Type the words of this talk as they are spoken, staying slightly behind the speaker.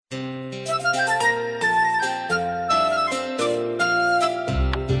आज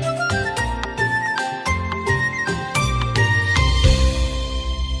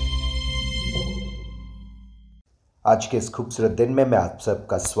के इस खूबसूरत दिन में मैं आप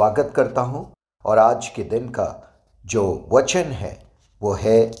सबका स्वागत करता हूं और आज के दिन का जो वचन है वो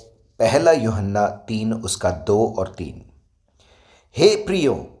है पहला यूहन्ना 3 उसका 2 और 3। हे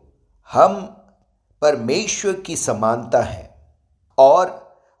प्रियो, हम परमेश्वर की समानता है और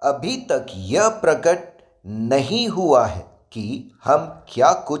अभी तक यह प्रकट नहीं हुआ है कि हम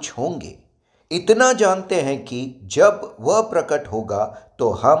क्या कुछ होंगे। इतना जानते हैं कि जब वह प्रकट होगा तो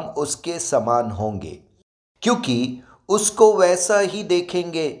हम उसके समान होंगे, क्योंकि उसको वैसा ही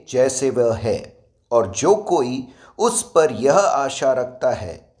देखेंगे जैसे वह है। और जो कोई उस पर यह आशा रखता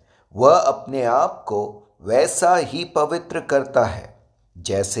है वह अपने आप को वैसा ही पवित्र करता है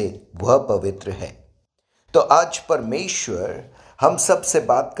जैसे वह पवित्र है। तो आज परमेश्वर हम सब से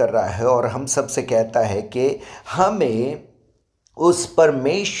बात कर रहा है और हम सब से कहता है कि हमें उस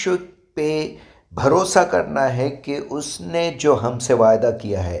परमेश्वर पे भरोसा करना है कि उसने जो हमसे वायदा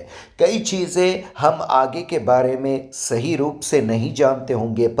किया है। कई चीज़ें हम आगे के बारे में सही रूप से नहीं जानते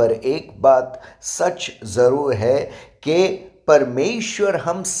होंगे, पर एक बात सच ज़रूर है कि परमेश्वर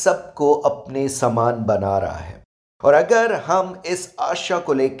हम सबको अपने समान बना रहा है। और अगर हम इस आशा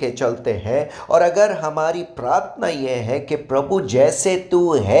को लेके चलते हैं और अगर हमारी प्रार्थना यह है कि प्रभु जैसे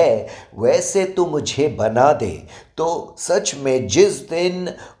तू है वैसे तू मुझे बना दे, तो सच में जिस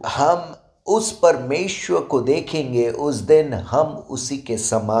दिन हम उस परमेश्वर को देखेंगे उस दिन हम उसी के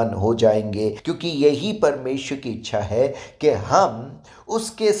समान हो जाएंगे, क्योंकि यही परमेश्वर की इच्छा है कि हम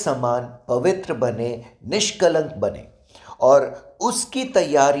उसके समान पवित्र बने, निष्कलंक बने। और उसकी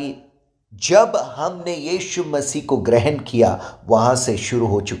तैयारी जब हमने यीशु मसीह को ग्रहण किया वहाँ से शुरू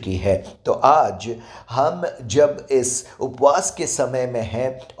हो चुकी है। तो आज हम जब इस उपवास के समय में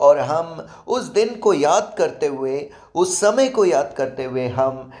हैं और हम उस दिन को याद करते हुए, उस समय को याद करते हुए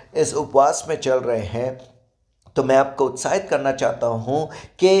हम इस उपवास में चल रहे हैं, तो मैं आपको उत्साहित करना चाहता हूँ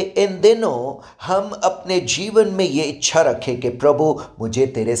कि इन दिनों हम अपने जीवन में ये इच्छा रखें कि प्रभु मुझे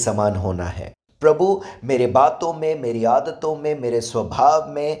तेरे समान होना है। प्रभु मेरे बातों में, मेरी आदतों में, मेरे स्वभाव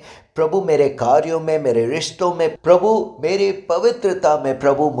में, प्रभु मेरे कार्यों में, मेरे रिश्तों में, प्रभु मेरी पवित्रता में,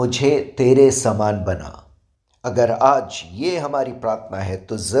 प्रभु मुझे तेरे समान बना। अगर आज ये हमारी प्रार्थना है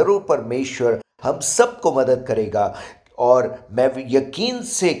तो ज़रूर परमेश्वर हम सबको मदद करेगा और मैं यकीन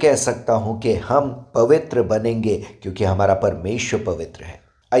से कह सकता हूँ कि हम पवित्र बनेंगे क्योंकि हमारा परमेश्वर पवित्र है।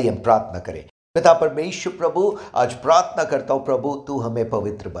 आइए हम प्रार्थना करें। पिता परमेश्वर प्रभु, आज प्रार्थना करता हूँ प्रभु तू हमें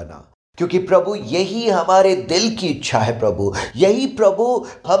पवित्र बना, क्योंकि प्रभु यही हमारे दिल की इच्छा है। प्रभु यही प्रभु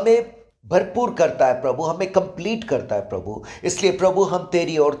हमें भरपूर करता है, प्रभु हमें कंप्लीट करता है प्रभु। इसलिए प्रभु हम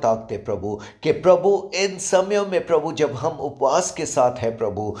तेरी ओर ताकते प्रभु कि प्रभु इन समयों में प्रभु जब हम उपवास के साथ हैं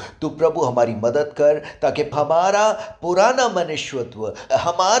प्रभु, तो प्रभु हमारी मदद कर ताकि हमारा पुराना मनुष्यत्व,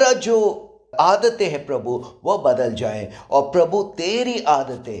 हमारा जो आदतें हैं प्रभु वो बदल जाएं और प्रभु तेरी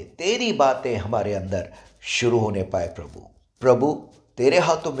आदतें, तेरी बातें हमारे अंदर शुरू होने पाए। प्रभु तेरे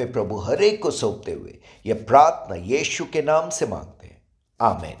हाथों में प्रभु हर एक को सौंपते हुए यह प्रार्थना यीशु के नाम से मांगते हैं,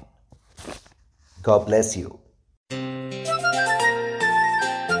 आमीन। God bless you.